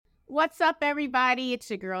What's up, everybody? It's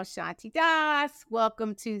your girl, Shanti Das.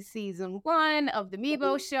 Welcome to season 1 of the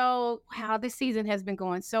Mebo Show. Wow, this season has been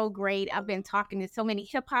going so great. I've been talking to so many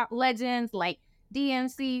hip-hop legends like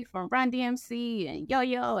DMC from Run DMC and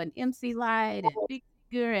Yo-Yo and MC Light and Big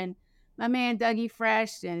Figure and my man Dougie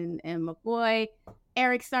Fresh and my boy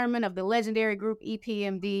Eric Sermon of the legendary group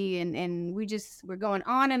EPMD. And we're going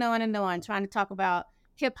on and on and on trying to talk about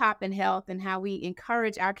hip hop and health and how we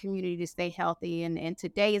encourage our community to stay healthy. And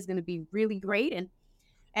today is going to be really great. And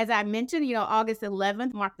as I mentioned, August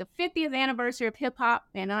 11th marked the 50th anniversary of hip hop.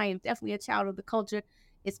 And I am definitely a child of the culture.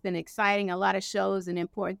 It's been exciting, a lot of shows and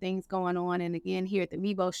important things going on. And again, here at the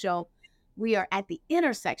Mebo Show, we are at the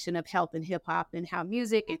intersection of health and hip hop and how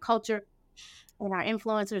music and culture and our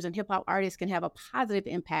influencers and hip hop artists can have a positive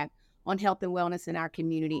impact on health and wellness in our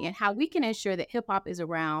community, and how we can ensure that hip hop is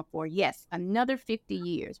around for, yes, another 50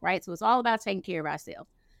 years, right? So it's all about taking care of ourselves.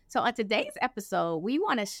 So on today's episode, we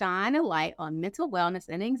want to shine a light on mental wellness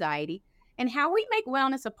and anxiety and how we make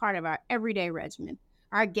wellness a part of our everyday regimen.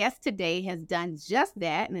 Our guest today has done just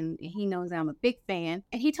that, and he knows I'm a big fan,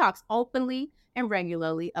 and he talks openly and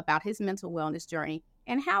regularly about his mental wellness journey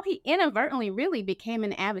and how he inadvertently really became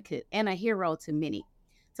an advocate and a hero to many.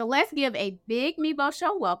 So let's give a big Mebo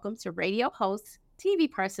Show welcome to radio host, TV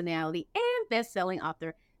personality, and best-selling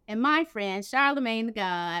author, and my friend, Charlamagne the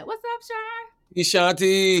God. What's up, Char? Hey,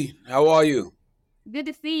 Shanti. How are you? Good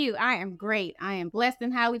to see you. I am great. I am blessed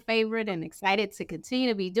and highly favored and excited to continue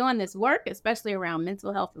to be doing this work, especially around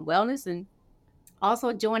mental health and wellness. And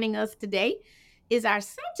also joining us today is our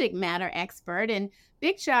subject matter expert, and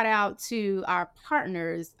big shout out to our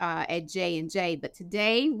partners at J&J. But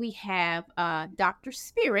today we have Dr.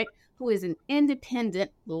 Spirit, who is an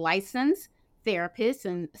independent licensed therapist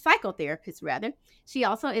and psychotherapist, rather. She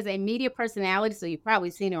also is a media personality, so you've probably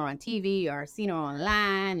seen her on TV or seen her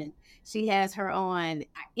online. And she has her on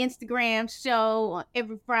Instagram show on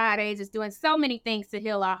every Friday, just doing so many things to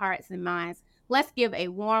heal our hearts and minds. Let's give a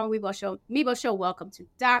warm Mebo Show welcome to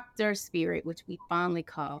Dr. Spirit, which we fondly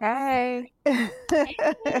call. Hey.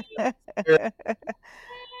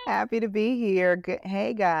 Happy to be here. Good.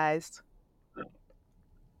 Hey, guys.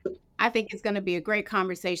 I think it's going to be a great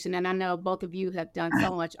conversation, and I know both of you have done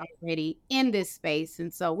so much already in this space,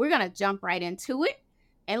 and so we're going to jump right into it.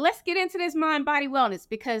 And let's get into this mind-body wellness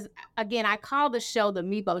because, again, I call the show the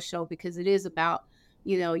Mebo Show because it is about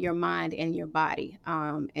your mind and your body.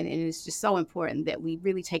 And it's just so important that we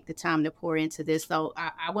really take the time to pour into this. So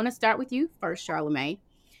I want to start with you first, Charlamagne.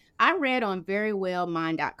 I read on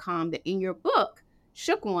verywellmind.com that in your book,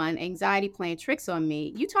 Shook One, Anxiety Playing Tricks on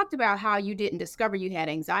Me, you talked about how you didn't discover you had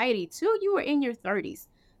anxiety till you were in your 30s.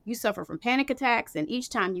 You suffer from panic attacks, and each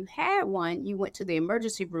time you had one, you went to the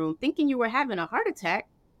emergency room thinking you were having a heart attack,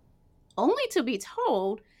 only to be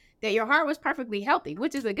told that your heart was perfectly healthy,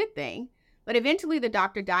 which is a good thing. But eventually the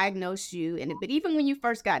doctor diagnosed you. But even when you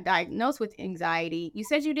first got diagnosed with anxiety, you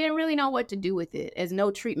said you didn't really know what to do with it as no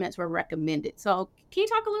treatments were recommended. So can you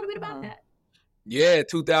talk a little bit about that? Yeah,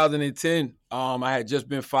 2010. I had just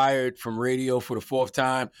been fired from radio for the 4th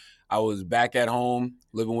time. I was back at home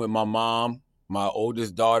living with my mom, my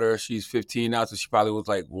oldest daughter. She's 15 now, so she probably was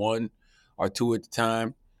like 1 or 2 at the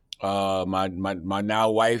time. My now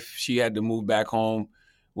wife, she had to move back home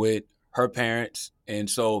with her parents. And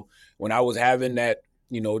so when I was having that,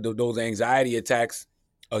 those anxiety attacks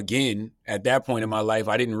again, at that point in my life,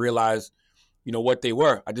 I didn't realize, what they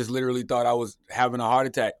were. I just literally thought I was having a heart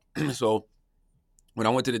attack. So when I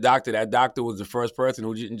went to the doctor, that doctor was the first person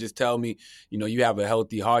who didn't just tell me, you have a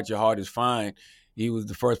healthy heart, your heart is fine. He was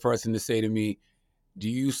the first person to say to me, do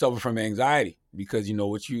you suffer from anxiety? Because,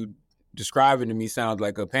 what you describing to me sounds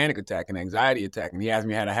like a panic attack, an anxiety attack. And he asked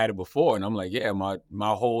me had I had it before. And I'm like, yeah, my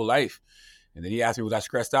whole life. And then he asked me, was I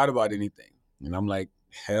stressed out about anything? And I'm like,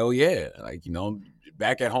 hell yeah. Like, I'm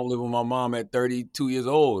back at home living with my mom at 32 years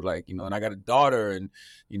old. Like, and I got a daughter and,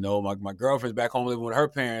 my girlfriend's back home living with her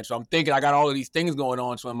parents. So I'm thinking I got all of these things going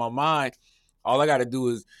on. So in my mind, all I got to do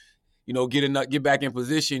is, get back in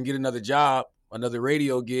position, get another job, another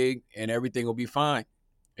radio gig, and everything will be fine.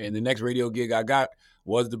 And the next radio gig I got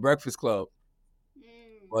was the Breakfast Club.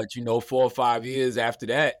 But, 4 or 5 years after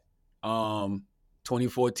that,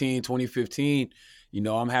 2014, 2015,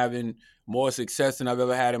 I'm having more success than I've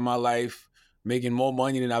ever had in my life, making more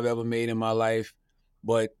money than I've ever made in my life,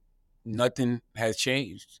 but nothing has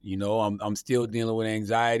changed. I'm still dealing with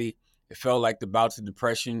anxiety. It felt like the bouts of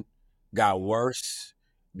depression got worse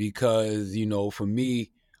because, for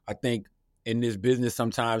me, I think in this business,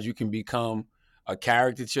 sometimes you can become a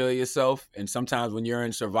caricature of yourself. And sometimes when you're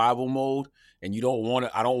in survival mode and I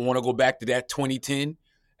don't want to go back to that 2010,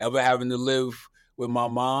 ever having to live with my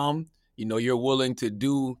mom, you're willing to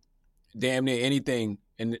do damn near anything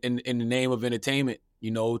in the name of entertainment,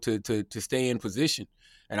 to stay in position.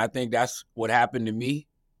 And I think that's what happened to me.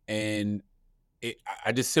 And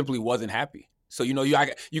I just simply wasn't happy. So,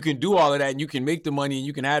 you can do all of that and you can make the money and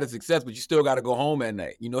you can have the success, but you still got to go home at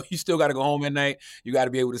night. You still got to go home at night. You got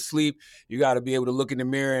to be able to sleep. You got to be able to look in the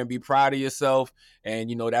mirror and be proud of yourself. And,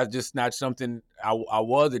 that's just not something I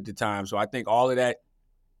was at the time. So I think all of that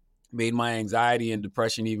made my anxiety and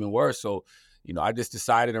depression even worse. So, I just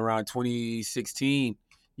decided around 2016,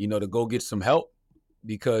 to go get some help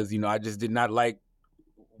because, I just did not like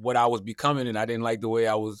what I was becoming and I didn't like the way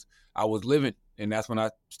I was living. And that's when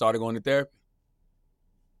I started going to therapy.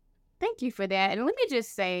 Thank you for that. And let me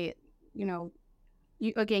just say,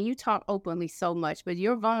 you talk openly so much, but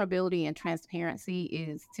your vulnerability and transparency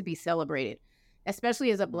is to be celebrated, especially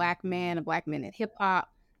as a Black man in hip hop,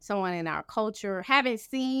 someone in our culture, having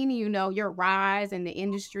seen, your rise in the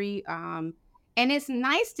industry. And it's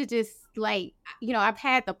nice to just I've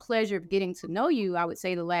had the pleasure of getting to know you, I would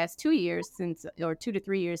say the last 2 years 2 to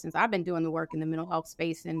 3 years since I've been doing the work in the mental health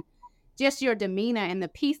space, and just your demeanor and the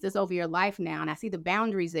peace that's over your life now. And I see the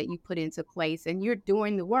boundaries that you put into place and you're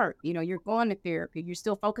doing the work, you're going to therapy, you're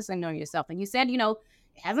still focusing on yourself. And you said, it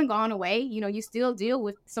hasn't gone away. You still deal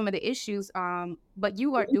with some of the issues, but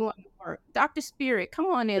you are doing the work. Dr. Spirit, come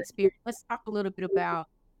on in, Spirit. Let's talk a little bit about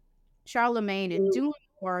Charlamagne and doing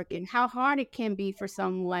work and how hard it can be for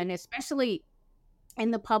someone, especially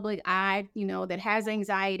in the public eye, that has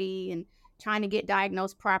anxiety and trying to get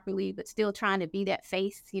diagnosed properly, but still trying to be that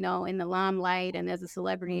face, in the limelight and as a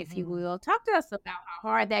celebrity, if you will. Talk to us about how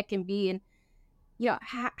hard that can be and,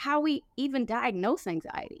 how we even diagnose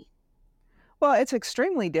anxiety. Well, it's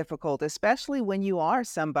extremely difficult, especially when you are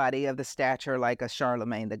somebody of the stature like a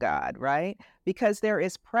Charlamagne the God, right? Because there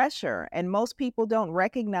is pressure, and most people don't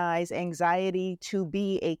recognize anxiety to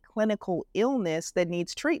be a clinical illness that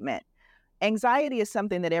needs treatment. Anxiety is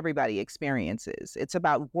something that everybody experiences. It's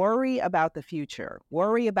about worry about the future,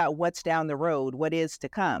 worry about what's down the road, what is to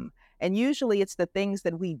come. And usually it's the things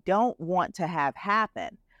that we don't want to have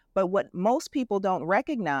happen. But what most people don't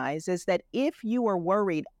recognize is that if you are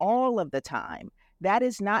worried all of the time, that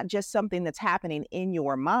is not just something that's happening in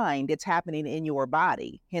your mind, it's happening in your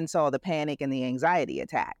body, hence all the panic and the anxiety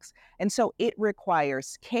attacks. And so it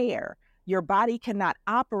requires care. Your body cannot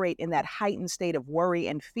operate in that heightened state of worry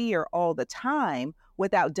and fear all the time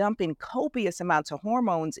without dumping copious amounts of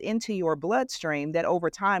hormones into your bloodstream that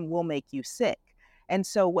over time will make you sick. And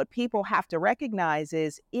so what people have to recognize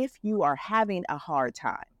is if you are having a hard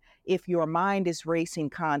time, if your mind is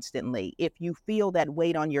racing constantly, if you feel that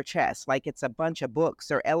weight on your chest, like it's a bunch of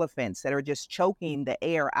books or elephants that are just choking the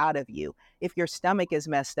air out of you, if your stomach is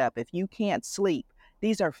messed up, if you can't sleep,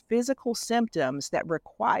 these are physical symptoms that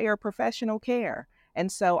require professional care.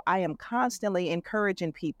 And so I am constantly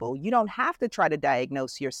encouraging people, you don't have to try to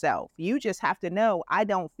diagnose yourself. You just have to know, I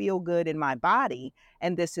don't feel good in my body,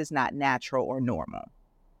 and this is not natural or normal.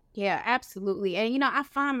 Yeah, absolutely. And, I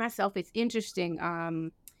find myself, it's interesting,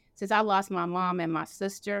 since I lost my mom and my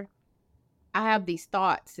sister, I have these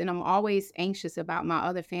thoughts and I'm always anxious about my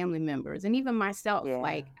other family members and even myself. Yeah.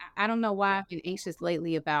 Like, I don't know why I've been anxious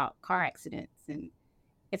lately about car accidents. And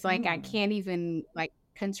it's like, I can't even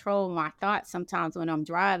control my thoughts sometimes when I'm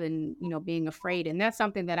driving, being afraid. And that's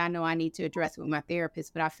something that I know I need to address with my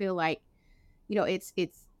therapist. But I feel like,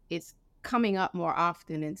 it's coming up more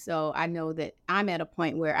often. And so I know that I'm at a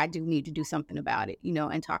point where I do need to do something about it,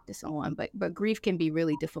 and talk to someone. But grief can be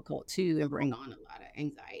really difficult too and bring on a lot of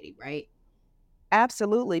anxiety, right?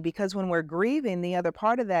 Absolutely, because when we're grieving, the other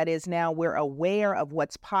part of that is now we're aware of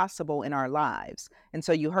what's possible in our lives. And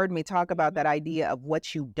so you heard me talk about that idea of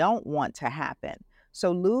what you don't want to happen.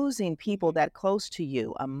 So losing people that close to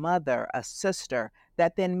you, a mother, a sister,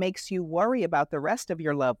 that then makes you worry about the rest of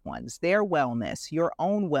your loved ones, their wellness, your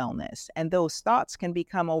own wellness. And those thoughts can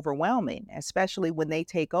become overwhelming, especially when they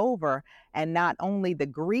take over. And not only the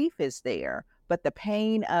grief is there, but the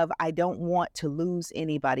pain of, I don't want to lose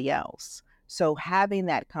anybody else. So having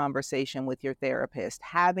that conversation with your therapist,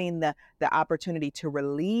 having the opportunity to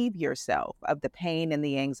relieve yourself of the pain and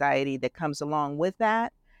the anxiety that comes along with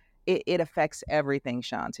that, it affects everything,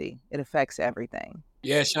 Shanti. It affects everything.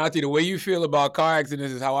 Yeah, Shanti, the way you feel about car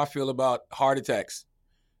accidents is how I feel about heart attacks.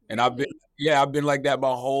 And I've been like that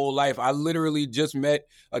my whole life. I literally just met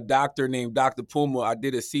a doctor named Dr. Puma. I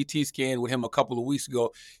did a CT scan with him a couple of weeks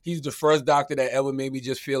ago. He's the first doctor that ever made me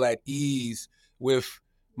just feel at ease with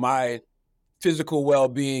my physical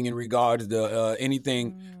well-being in regards to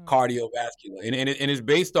anything cardiovascular. And it's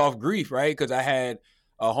based off grief, right? Because I had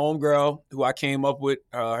a homegirl who I came up with.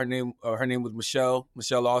 Her name was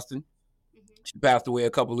Michelle Austin. She passed away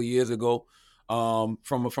a couple of years ago.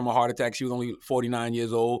 from a heart attack. She was only 49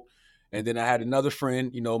 years old. And then I had another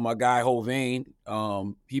friend, my guy Hovain,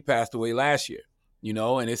 he passed away last year,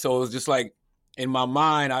 and so it was just like in my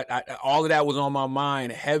mind, I all of that was on my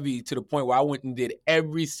mind heavy to the point where I went and did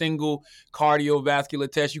every single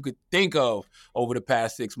cardiovascular test you could think of over the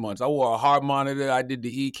past 6 months. I wore a heart monitor. I did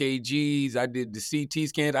the EKGs. I did the CT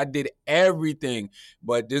scans. I did everything.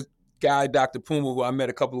 But this guy, Dr. Puma, who I met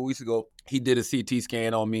a couple of weeks ago, he did a CT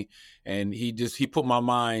scan on me, and he put my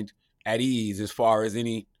mind at ease as far as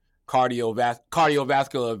any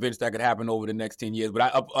cardiovascular events that could happen over the next 10 years.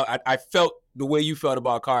 But I felt the way you felt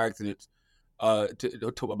about car accidents,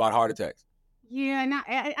 about heart attacks. Yeah, and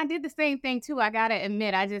I did the same thing too. I gotta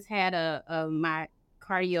admit, I just had my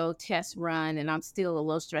cardio test run, and I'm still a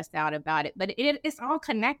little stressed out about it. But it's all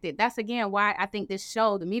connected. That's again why I think this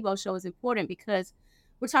show, the Meebo Show, is important, because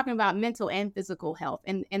we're talking about mental and physical health,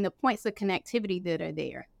 and the points of connectivity that are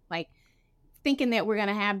there. Like thinking that we're going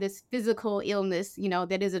to have this physical illness,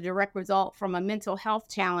 that is a direct result from a mental health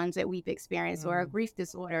challenge that we've experienced or a grief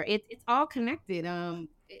disorder. It's all connected.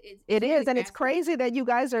 It is. And it's crazy that you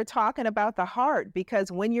guys are talking about the heart,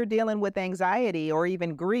 because when you're dealing with anxiety or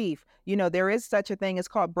even grief, there is such a thing as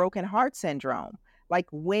called broken heart syndrome. Like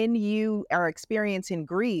when you are experiencing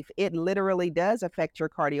grief, it literally does affect your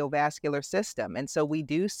cardiovascular system. And so we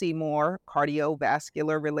do see more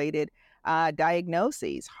cardiovascular related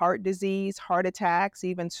diagnoses, heart disease, heart attacks,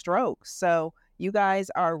 even strokes. So you guys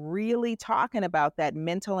are really talking about that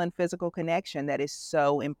mental and physical connection that is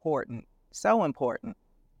so important. So important.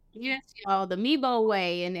 Yes. Oh, the Meebo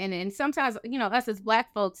way. And sometimes, us as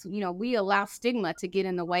Black folks, we allow stigma to get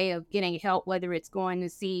in the way of getting help, whether it's going to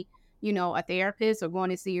see, a therapist or going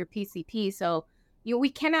to see your PCP. So, we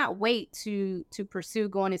cannot wait to pursue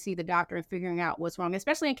going to see the doctor and figuring out what's wrong,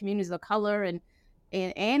 especially in communities of color and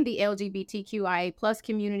the LGBTQIA plus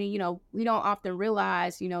community. We don't often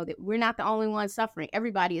realize, that we're not the only ones suffering.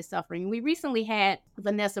 Everybody is suffering. We recently had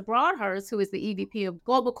Vanessa Broadhurst, who is the EVP of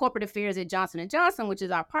Global Corporate Affairs at Johnson & Johnson, which is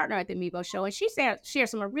our partner at the Meebo Show. And she shared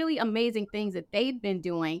some really amazing things that they've been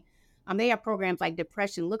doing. They have programs like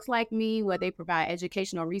Depression Looks Like Me, where they provide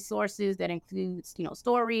educational resources that includes,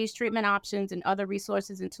 stories, treatment options, and other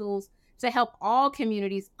resources and tools to help all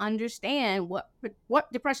communities understand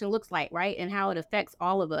what depression looks like, right? And how it affects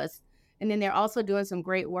all of us. And then they're also doing some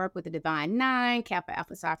great work with the Divine Nine, Kappa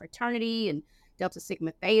Alpha Psi Fraternity, and Delta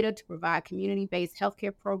Sigma Theta to provide community-based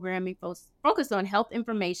healthcare programming focused on health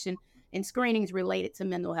information and screenings related to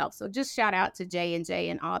mental health. So just shout out to J&J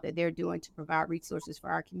and all that they're doing to provide resources for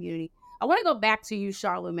our community. I want to go back to you,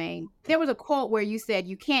 Charlamagne. There was a quote where you said,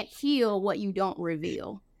 "You can't heal what you don't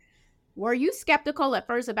reveal." Were you skeptical at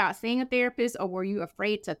first about seeing a therapist, or were you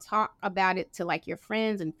afraid to talk about it to like your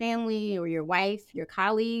friends and family or your wife, your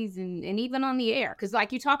colleagues, and even on the air? Because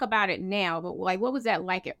like you talk about it now, but like what was that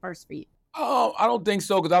like at first for you? Oh, I don't think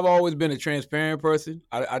so, because I've always been a transparent person.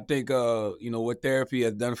 I think what therapy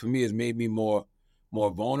has done for me has made me more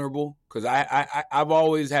vulnerable, because I've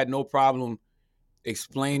always had no problem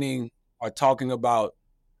explaining or talking about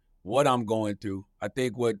what I'm going through. I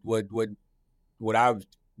think what I've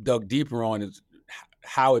dug deeper on is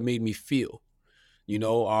how it made me feel,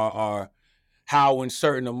 or how when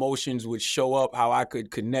certain emotions would show up, how I could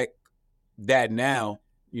connect that now,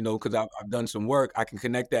 because I've done some work. I can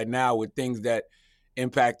connect that now with things that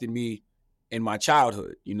impacted me in my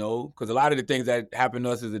childhood, because a lot of the things that happen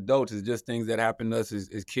to us as adults is just things that happen to us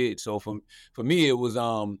as kids. So for me, it was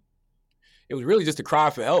really just a cry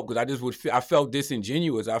for help, because I felt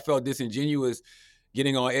disingenuous. I felt disingenuous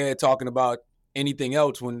getting on air talking about anything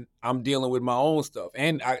else when I'm dealing with my own stuff.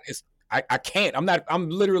 And I can't. I'm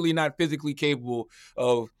literally not physically capable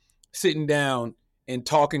of sitting down and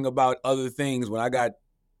talking about other things when I got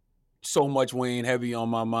so much weighing heavy on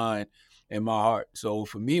my mind and my heart. So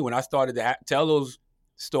for me, when I started to tell those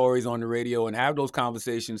stories on the radio and have those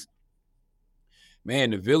conversations, man,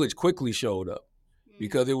 the village quickly showed up,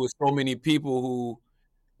 because there was so many people who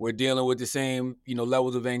were dealing with the same,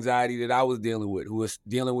 levels of anxiety that I was dealing with, who was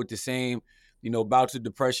dealing with the same, bouts of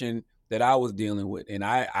depression that I was dealing with. And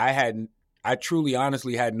I truly,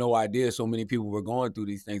 honestly had no idea so many people were going through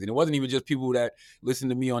these things. And it wasn't even just people that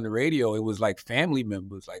listened to me on the radio. It was like family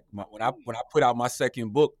members. Like when I put out my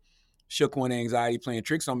second book, Shook One Anxiety Playing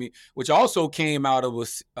Tricks on Me, which also came out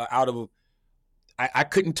of I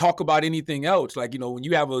couldn't talk about anything else. Like, when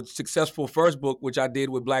you have a successful first book, which I did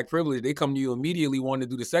with Black Privilege, they come to you immediately wanting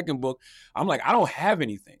to do the second book. I'm like, I don't have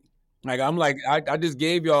anything. Like, I just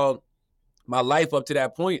gave y'all my life up to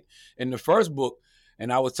that point in the first book.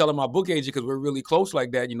 And I was telling my book agent, because we're really close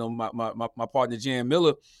like that, my partner, Jan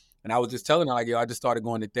Miller, and I was just telling her, like, I just started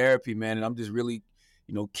going to therapy, man. And I'm just really,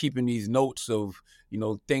 keeping these notes of,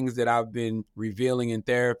 things that I've been revealing in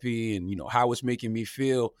therapy and, how it's making me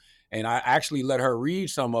feel. And I actually let her read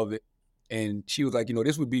some of it. And she was like,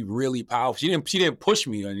 this would be really powerful. She didn't push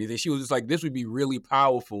me or anything. She was just like, this would be really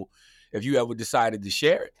powerful if you ever decided to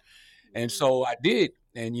share it. And so I did.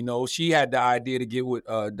 And, she had the idea to get with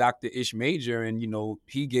Dr. Ish Major. And,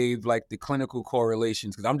 he gave like the clinical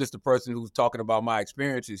correlations, because I'm just the person who's talking about my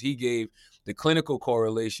experiences. He gave the clinical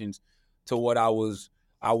correlations to what I was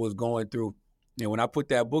going through. And when I put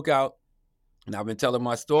that book out and I've been telling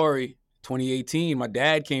my story, 2018, my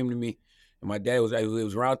dad came to me. And my dad it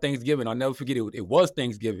was around Thanksgiving. I'll never forget it. It was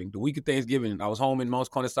Thanksgiving, the week of Thanksgiving. I was home in Mounts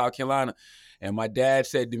Corner, South Carolina. And my dad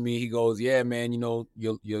said to me, he goes, yeah, man,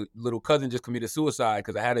 your little cousin just committed suicide,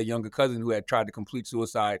 because I had a younger cousin who had tried to complete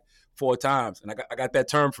suicide 4 times. And I got that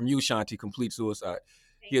term from you, Shanti, complete suicide.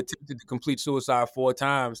 He attempted to complete suicide 4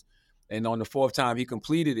 times. And on the 4th time, he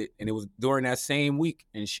completed it. And it was during that same week.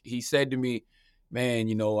 And he said to me, man,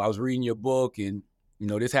 I was reading your book and,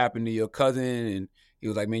 this happened to your cousin. And he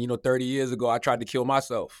was like, man, 30 years ago, I tried to kill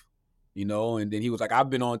myself, and then he was like, I've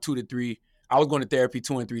been on 2 to 3. I was going to therapy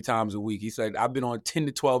 2 and 3 times a week. He said, I've been on 10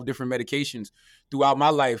 to 12 different medications throughout my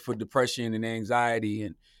life for depression and anxiety.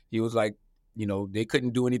 And he was like, they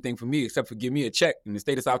couldn't do anything for me except for give me a check. And the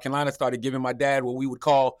state of South Carolina started giving my dad what we would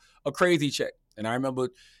call a crazy check. And I remember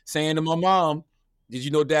saying to my mom, did you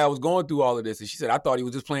know Dad was going through all of this? And she said, I thought he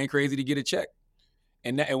was just playing crazy to get a check.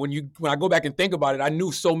 And when I go back and think about it, I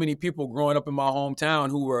knew so many people growing up in my hometown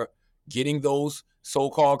who were getting those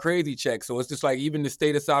so-called crazy checks. So it's just like, even the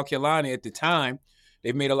state of South Carolina at the time,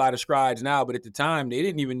 they've made a lot of strides now, but at the time they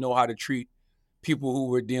didn't even know how to treat people who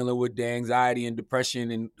were dealing with the anxiety and depression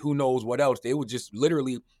and who knows what else. They were just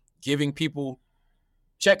literally giving people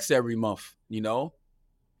checks every month,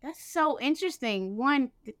 That's so interesting. One,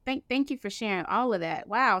 thank you for sharing all of that.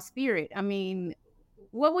 Wow, Spirit. I mean,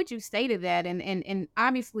 what would you say to that? And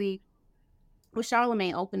obviously, with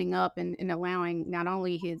Charlamagne opening up and allowing not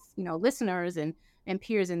only his listeners and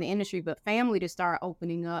peers in the industry, but family to start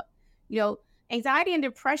opening up, anxiety and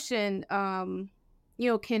depression,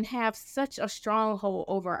 can have such a stronghold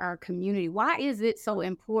over our community. Why is it so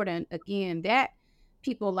important, again, that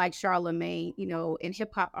people like Charlamagne, and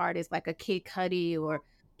hip hop artists like a Kid Cudi or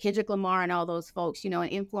Kendrick Lamar and all those folks, and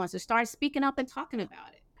influencers start speaking up and talking about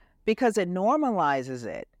it? Because it normalizes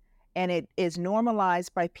it, and it is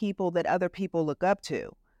normalized by people that other people look up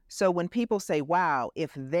to. So when people say, wow,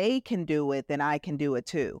 if they can do it, then I can do it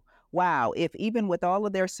too. Wow, if even with all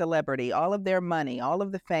of their celebrity, all of their money, all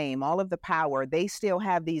of the fame, all of the power, they still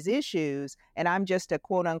have these issues, and I'm just a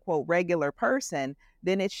quote unquote regular person,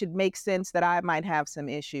 then it should make sense that I might have some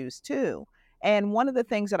issues too. And one of the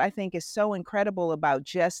things that I think is so incredible about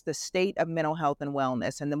just the state of mental health and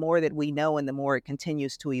wellness, and the more that we know and the more it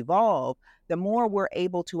continues to evolve, the more we're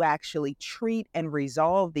able to actually treat and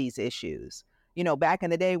resolve these issues. Back in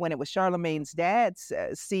the day when it was Charlamagne's dad's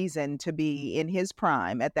season to be in his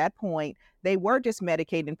prime, at that point, they were just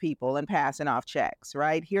medicating people and passing off checks,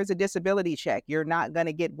 right? Here's a disability check. You're not going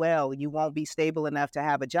to get well. You won't be stable enough to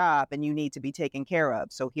have a job and you need to be taken care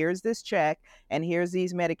of. So here's this check and here's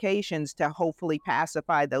these medications to hopefully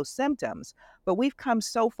pacify those symptoms. But we've come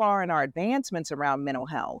so far in our advancements around mental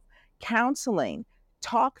health, counseling,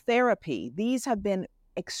 talk therapy. These have been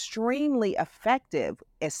extremely effective,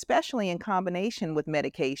 especially in combination with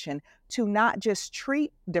medication, to not just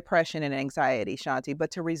treat depression and anxiety, Shanti,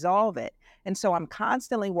 but to resolve it. And so I'm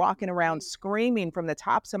constantly walking around screaming from the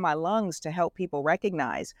tops of my lungs to help people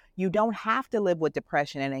recognize you don't have to live with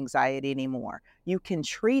depression and anxiety anymore. You can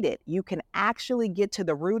treat it. You can actually get to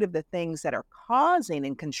the root of the things that are causing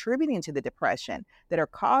and contributing to the depression, that are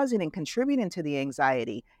causing and contributing to the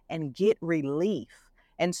anxiety, and get relief.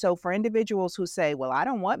 And so for individuals who say, well, I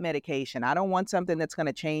don't want medication, I don't want something that's going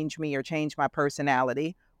to change me or change my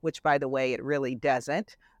personality, which, by the way, it really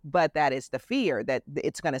doesn't, but that is the fear that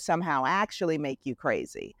it's going to somehow actually make you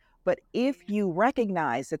crazy. But if you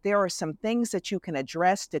recognize that there are some things that you can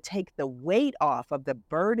address to take the weight off of the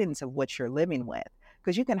burdens of what you're living with,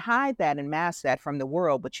 because you can hide that and mask that from the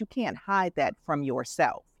world, but you can't hide that from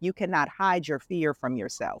yourself. You cannot hide your fear from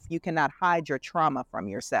yourself. You cannot hide your trauma from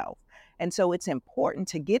yourself. And so it's important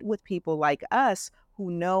to get with people like us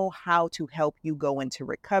who know how to help you go into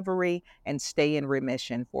recovery and stay in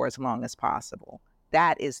remission for as long as possible.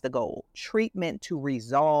 That is the goal. Treatment to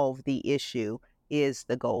resolve the issue is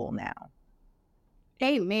the goal now.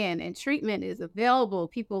 Amen. And treatment is available.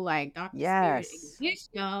 People like Dr. Yes. Spirit exist,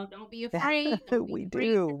 y'all. Don't be afraid. We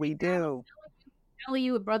do. Telling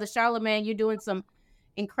you, Brother Charlamagne, you're doing some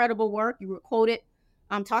incredible work. You were quoted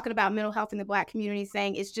talking about mental health in the Black community,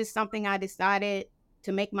 saying it's just something I decided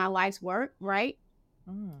to make my life's work, right?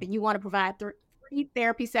 And you want to provide free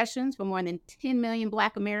therapy sessions for more than 10 million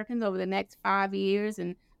Black Americans over the next 5 years.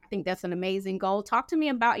 And I think that's an amazing goal. Talk to me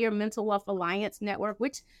about your Mental Wealth Alliance Network,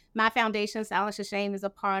 which my foundation, Silence the Shame, is a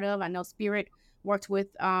part of. I know Spirit worked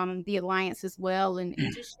with the Alliance as well. And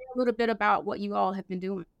just share a little bit about what you all have been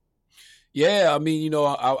doing. Yeah, I mean,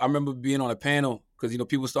 I remember being on a panel because,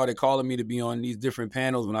 people started calling me to be on these different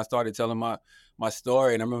panels when I started telling my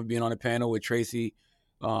story. And I remember being on a panel with Tracy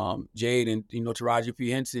Jade and, Taraji P.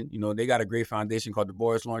 Henson. They got a great foundation called the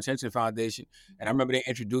Boris Lawrence Henson Foundation. And I remember they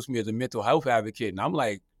introduced me as a mental health advocate. And I'm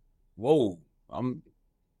like, whoa, I'm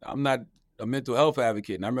not a mental health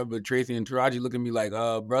advocate. And I remember Tracy and Taraji looking at me like,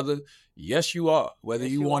 brother, yes, you are, whether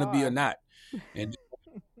you want to be or not. And,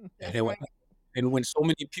 and when so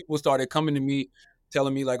many people started coming to me,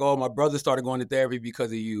 telling me like, oh, my brother started going to therapy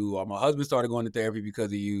because of you, or my husband started going to therapy because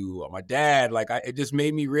of you, or my dad, it just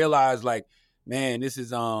made me realize like, man, this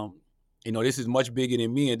is this is much bigger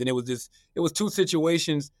than me. And then it was two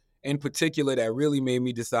situations in particular that really made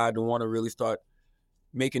me decide to want to really start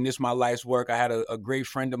making this my life's work. I had a great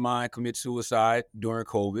friend of mine commit suicide during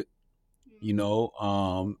COVID,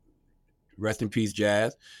 rest in peace,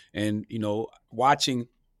 Jazz. And, watching,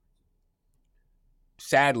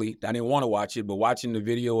 sadly, I didn't want to watch it, but watching the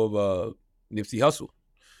video of Nipsey Hussle,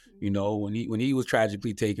 when he was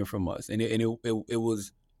tragically taken from us. And it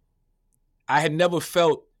was, I had never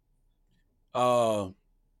felt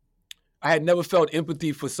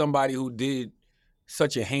empathy for somebody who did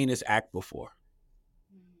such a heinous act before.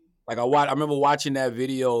 Like I remember watching that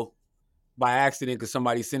video by accident because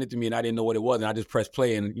somebody sent it to me and I didn't know what it was, and I just pressed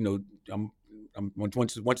play, and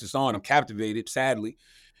once it's on, I'm captivated, sadly.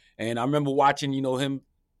 And I remember watching, him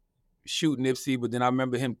shoot Nipsey, but then I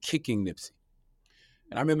remember him kicking Nipsey.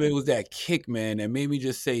 And I remember it was that kick, man, that made me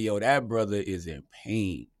just say, yo, that brother is in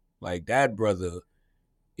pain. Like, that brother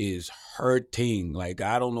is hurting. Like,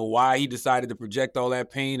 I don't know why he decided to project all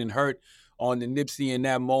that pain and hurt on the Nipsey in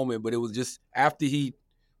that moment, but it was just after he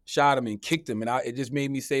shot him and kicked him, and it just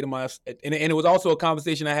made me say to myself, and it was also a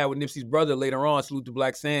conversation I had with Nipsey's brother later on, salute to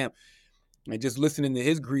Black Sam, and just listening to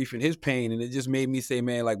his grief and his pain, and it just made me say,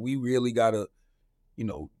 man, like, we really gotta,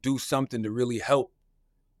 do something to really help,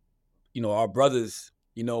 our brothers,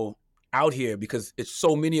 out here, because it's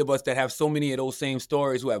so many of us that have so many of those same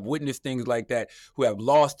stories, who have witnessed things like that, who have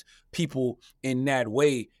lost people in that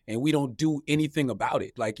way, and we don't do anything about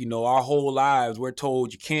it. Like, our whole lives, we're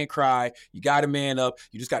told you can't cry, you got to man up,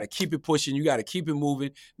 you just got to keep it pushing, you got to keep it moving.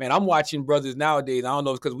 Man, I'm watching brothers nowadays, I don't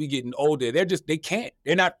know if it's because we getting older, they can't.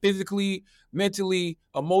 They're not physically, mentally,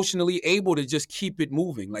 emotionally able to just keep it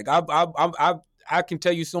moving. Like, I can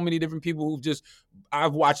tell you so many different people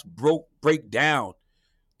I've watched break down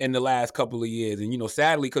in the last couple of years. And,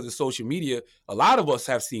 sadly, because of social media, a lot of us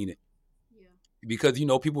have seen it. Yeah. Because,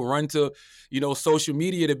 people run to, social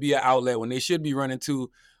media to be an outlet when they should be running to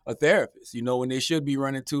a therapist, when they should be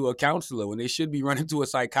running to a counselor, when they should be running to a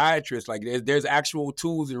psychiatrist. Like, there's actual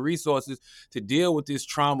tools and resources to deal with this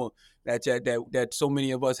trauma that so many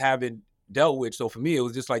of us haven't dealt with. So for me, it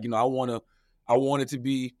was just like, I wanted to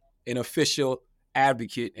be an official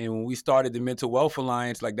advocate. And when we started the Mental Wealth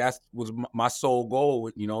Alliance, like, that was my sole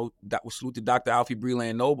goal. That was salute to Dr. Alfie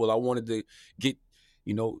Breland Noble. I wanted to get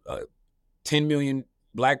 10 million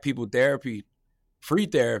Black people free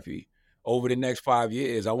therapy over the next 5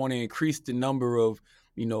 years. I want to increase the number of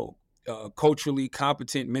culturally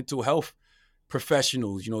competent mental health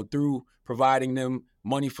professionals, through providing them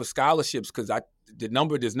money for scholarships, because the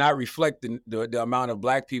number does not reflect the amount of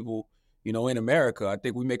Black people in America. I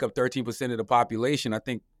think we make up 13% of the population. I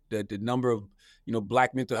think that the number of,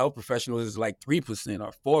 Black mental health professionals is like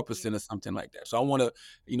 3% or 4% or something like that. So I want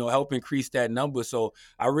to, help increase that number. So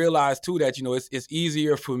I realized too that, it's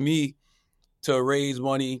easier for me to raise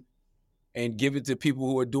money and give it to people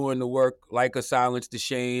who are doing the work, like a Silence the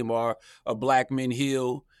Shame or a Black Men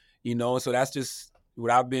Heal, So that's just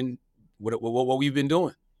what we've been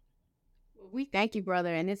doing. We thank you,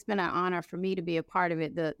 brother. And it's been an honor for me to be a part of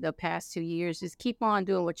it the past 2 years. Just keep on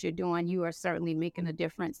doing what you're doing. You are certainly making a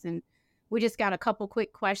difference. And we just got a couple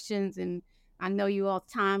quick questions. And I know you all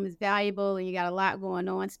time is valuable and you got a lot going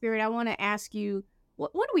on. Spirit, I want to ask you,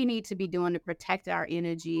 what do we need to be doing to protect our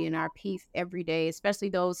energy and our peace every day, especially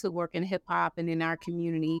those who work in hip hop and in our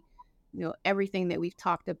community? Everything that we've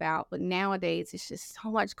talked about. But nowadays, it's just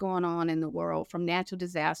so much going on in the world, from natural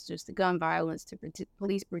disasters to gun violence to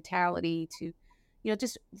police brutality to,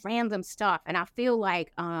 just random stuff. And I feel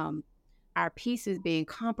like our peace is being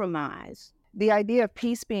compromised. The idea of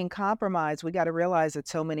peace being compromised, we got to realize that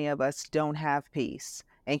so many of us don't have peace.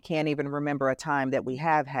 and can't even remember a time that we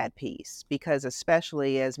have had peace. Because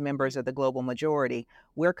especially as members of the global majority,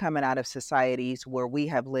 we're coming out of societies where we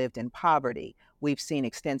have lived in poverty. We've seen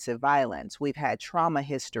extensive violence. We've had trauma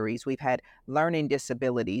histories. We've had learning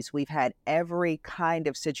disabilities. We've had every kind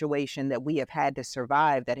of situation that we have had to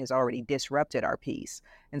survive that has already disrupted our peace.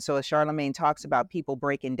 And so as Charlamagne talks about people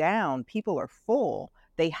breaking down, people are full.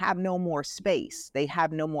 They have no more space. They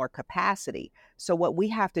have no more capacity. So what we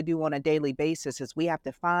have to do on a daily basis is we have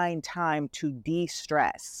to find time to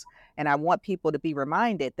de-stress. And I want people to be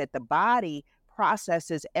reminded that the body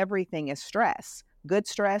processes everything as stress. Good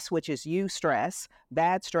stress, which is eustress,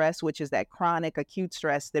 bad stress, which is that chronic acute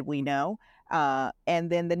stress that we know,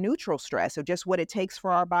 and then the neutral stress of just what it takes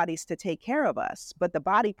for our bodies to take care of us. But the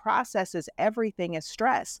body processes everything as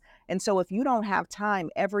stress. And so if you don't have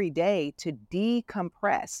time every day to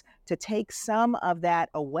decompress, to take some of that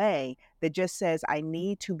away that just says, I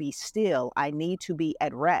need to be still, I need to be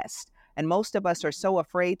at rest. And most of us are so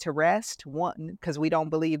afraid to rest, one, because we don't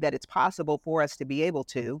believe that it's possible for us to be able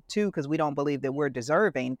to, two, because we don't believe that we're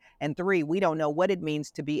deserving, and three, we don't know what it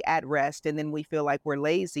means to be at rest, and then we feel like we're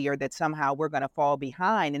lazy or that somehow we're going to fall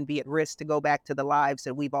behind and be at risk to go back to the lives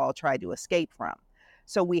that we've all tried to escape from.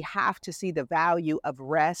 So we have to see the value of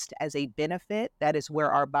rest as a benefit. That is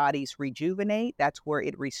where our bodies rejuvenate. That's where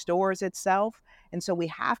it restores itself. And so we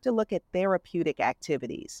have to look at therapeutic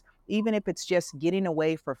activities, even if it's just getting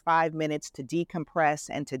away for 5 minutes to decompress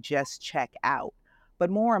and to just check out. But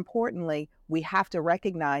more importantly, we have to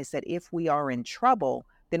recognize that if we are in trouble,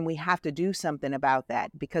 then we have to do something about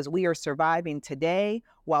that, because we are surviving today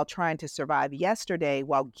while trying to survive yesterday,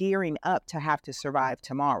 while gearing up to have to survive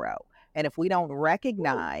tomorrow. And if we don't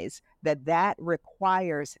recognize that that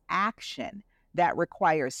requires action, that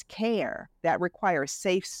requires care, that requires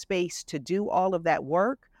safe space to do all of that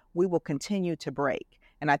work, we will continue to break.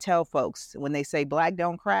 And I tell folks, when they say black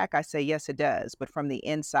don't crack, I say, yes, it does, but from the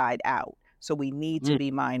inside out. So we need to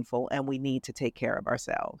be mindful, and we need to take care of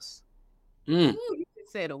ourselves. Ooh, you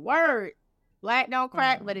just said a word. Black don't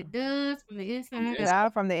crack, but it does from the inside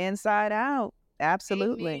out. From the inside out.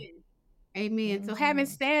 Absolutely. Amen. So having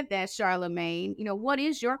said that, Charlamagne, what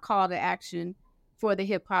is your call to action for the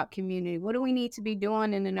hip hop community? What do we need to be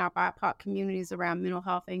doing in our BIPOC communities around mental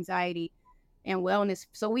health, anxiety, and wellness,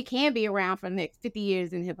 so we can be around for the next 50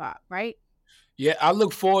 years in hip hop, right? Yeah, I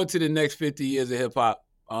look forward to the next 50 years of hip hop.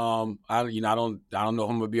 I don't know if I'm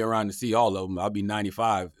gonna be around to see all of them. I'll be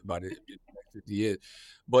 95 by the next 50 years,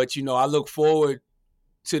 but I look forward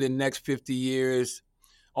to the next 50 years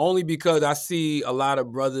only because I see a lot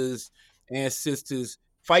of brothers and sisters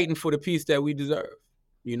fighting for the peace that we deserve.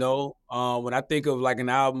 When I think of like an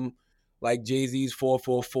album like Jay-Z's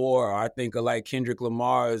 444, or I think of like Kendrick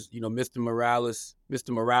Lamar's, Mr. Morales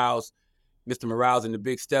and the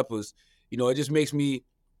Big Steppers, it just makes me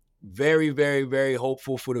very, very, very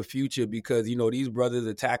hopeful for the future, because, these brothers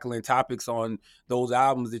are tackling topics on those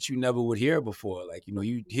albums that you never would hear before. Like,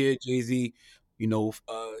 you hear Jay-Z,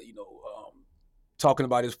 talking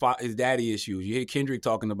about his daddy issues. You hear Kendrick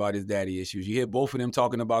talking about his daddy issues. You hear both of them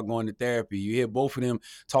talking about going to therapy. You hear both of them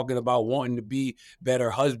talking about wanting to be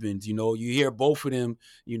better husbands. You hear both of them,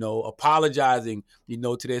 apologizing,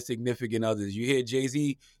 to their significant others. You hear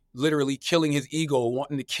Jay-Z literally killing his ego,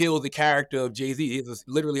 wanting to kill the character of Jay-Z. He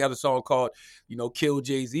literally has a song called, Kill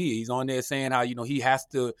Jay-Z. He's on there saying how, he has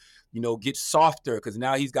to, get softer because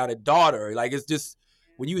now he's got a daughter. Like, it's just,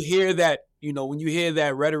 when you hear that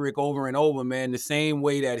rhetoric over and over, man, the same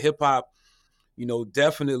way that hip hop,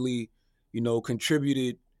 definitely,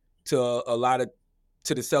 contributed to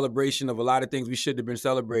to the celebration of a lot of things we should have been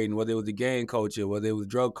celebrating, whether it was the gang culture, whether it was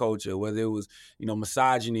drug culture, whether it was,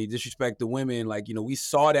 misogyny, disrespect to women. Like, we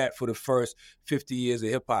saw that for the first 50 years of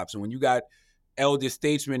hip hop. So when you got elder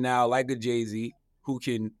statesmen now like a Jay-Z who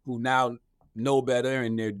now know better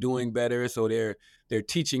and they're doing better, so they're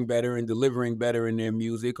teaching better and delivering better in their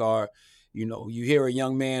music, or you hear a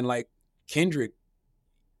young man like Kendrick,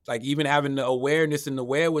 like even having the awareness and the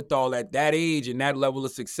wherewithal at that age and that level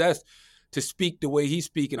of success to speak the way he's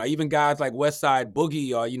speaking, or even guys like Westside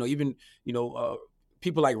Boogie, or even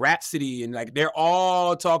people like Rhapsody, and like they're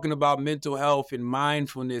all talking about mental health and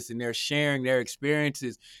mindfulness, and they're sharing their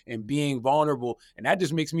experiences and being vulnerable, and that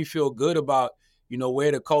just makes me feel good about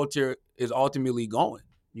where the culture is ultimately going.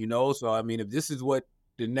 So I mean, if this is what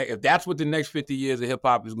if that's what the next 50 years of hip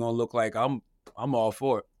hop is going to look like, I'm all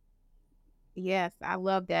for it. Yes, I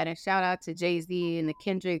love that. And shout out to Jay-Z and the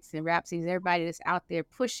Kendricks and Rhapsodies, everybody that's out there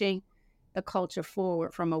pushing the culture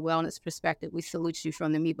forward from a wellness perspective. We salute you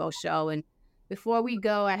from the Mebo Show. And before we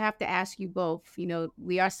go, I have to ask you both,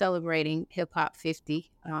 we are celebrating Hip Hop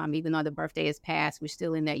 50. Even though the birthday is past, we're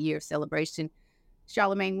still in that year of celebration.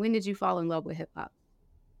 Charlamagne, when did you fall in love with hip hop?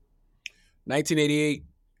 1988.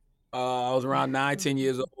 I was around 9, 10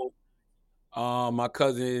 years old. My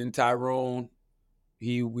cousin Tyrone,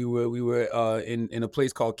 we were in a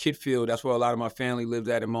place called Kitfield. That's where a lot of my family lives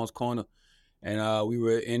at in Moncks Corner, and we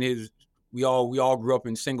were in his. We all grew up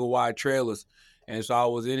in single wide trailers, and so I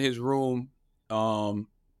was in his room.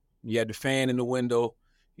 He had the fan in the window,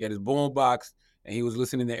 he had his boom box, and he was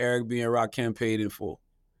listening to Eric B. and Rakim Paid in Full.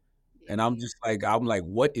 And I'm like,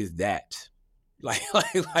 what is that? Like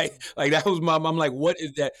that was I'm like, what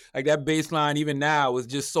is that? Like that bass line, even now, is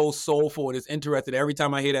just so soulful and it's interesting. Every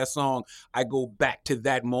time I hear that song, I go back to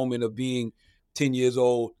that moment of being 10 years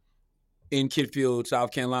old in Kitfield, South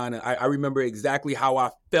Carolina. I remember exactly how I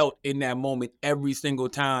felt in that moment every single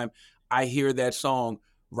time I hear that song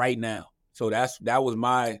right now. So that was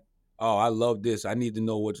my, oh, I love this. I need to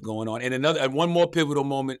know what's going on. And one more pivotal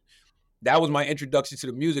moment, that was my introduction to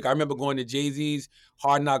the music. I remember going to Jay-Z's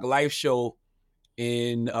Hard Knock Life show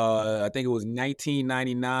in I think it was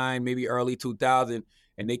 1999, maybe early 2000,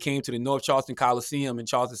 and they came to the North Charleston Coliseum in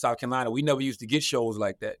Charleston, South Carolina. We never used to get shows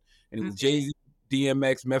like that, and it was Jay-Z,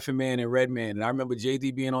 DMX, Method Man, and Redman. And I remember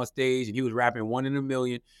Jay-Z being on stage, and he was rapping "One in a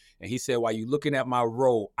Million," and he said, "While you looking at my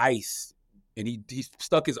roll, ice," and he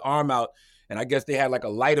stuck his arm out, and I guess they had like a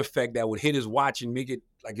light effect that would hit his watch and make it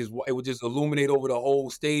like it would just illuminate over the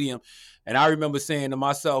whole stadium. And I remember saying to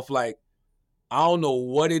myself, like, I don't know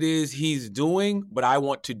what it is he's doing, but I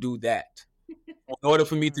want to do that. In order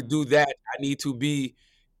for me to do that, I need to be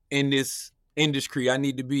in this industry. I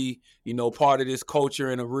need to be, part of this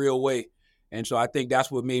culture in a real way. And so I think that's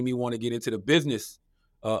what made me want to get into the business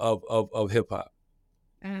of hip hop.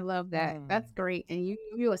 I love that. That's great. And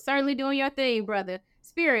you are certainly doing your thing, brother.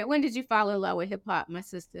 Spirit, when did you fall in love with hip hop, my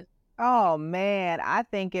sister? Oh man, I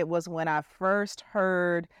think it was when I first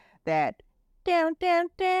heard that down, down,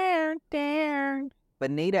 down, down,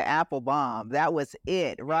 Bonita Applebum. That was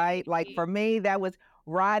it, right? Like for me, that was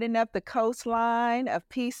riding up the coastline of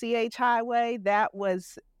PCH Highway. That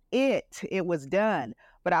was it. It was done.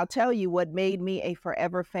 But I'll tell you what made me a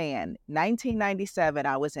forever fan. 1997,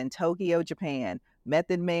 I was in Tokyo, Japan.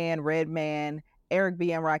 Method Man, Redman, Eric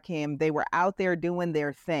B. and Rakim, they were out there doing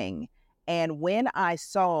their thing. And when I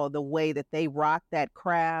saw the way that they rocked that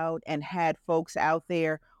crowd and had folks out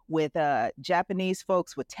there with Japanese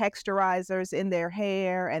folks with texturizers in their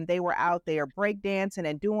hair, and they were out there breakdancing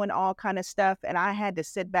and doing all kind of stuff, and I had to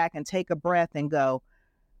sit back and take a breath and go,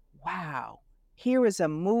 wow, here is a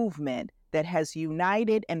movement that has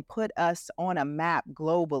united and put us on a map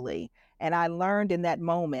globally. And I learned in that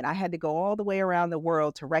moment, I had to go all the way around the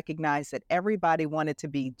world to recognize that everybody wanted to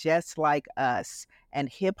be just like us. And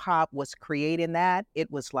hip hop was creating that.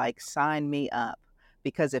 It was like, sign me up.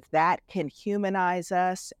 Because if that can humanize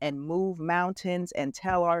us and move mountains and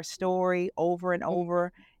tell our story over and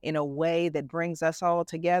over in a way that brings us all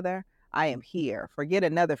together, I am here. Forget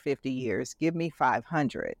another 50 years. Give me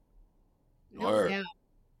 500. No doubt.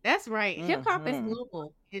 That's right. Hip hop is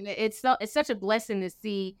global. And it's such a blessing to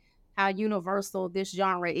see how universal this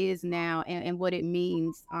genre is now and what it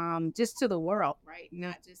means just to the world, right?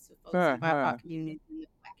 Not just to folks in the BIPOC community and the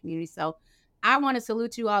Black community. So I want to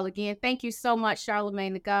salute you all again. Thank you so much,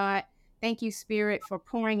 Charlamagne the God. Thank you, Spirit, for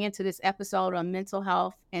pouring into this episode on mental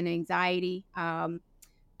health and anxiety.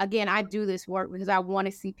 Again, I do this work because I want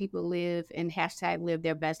to see people live and #live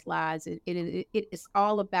their best lives. It is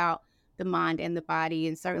all about the mind and the body,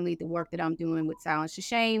 and certainly the work that I'm doing with Silence to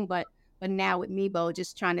Shame, but now with Mebo,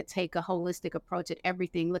 just trying to take a holistic approach at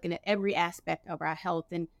everything, looking at every aspect of our health.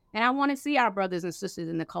 And I want to see our brothers and sisters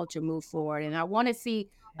in the culture move forward. And I want to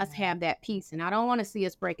see us have that peace. And I don't want to see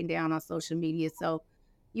us breaking down on social media. So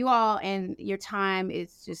you all and your time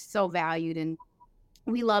is just so valued. And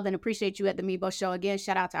we love and appreciate you at the Mebo Show. Again,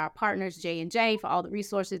 shout out to our partners, J&J, for all the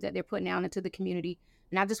resources that they're putting out into the community.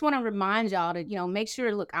 And I just want to remind y'all to, make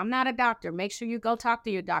sure, look, I'm not a doctor. Make sure you go talk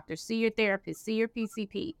to your doctor, see your therapist, see your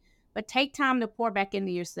PCP. But take time to pour back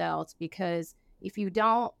into yourselves, because if you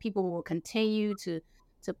don't, people will continue to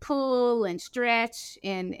pull and stretch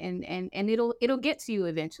and it'll get to you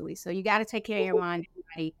eventually. So you got to take care of your mind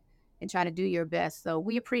and try to do your best. So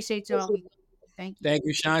we appreciate y'all. Thank you. Thank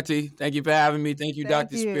you, Shanti. Thank you for having me. Thank you,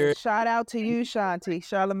 Dr. Spirit. Shout out to you, Shanti.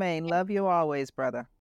 Charlamagne, love you always, brother.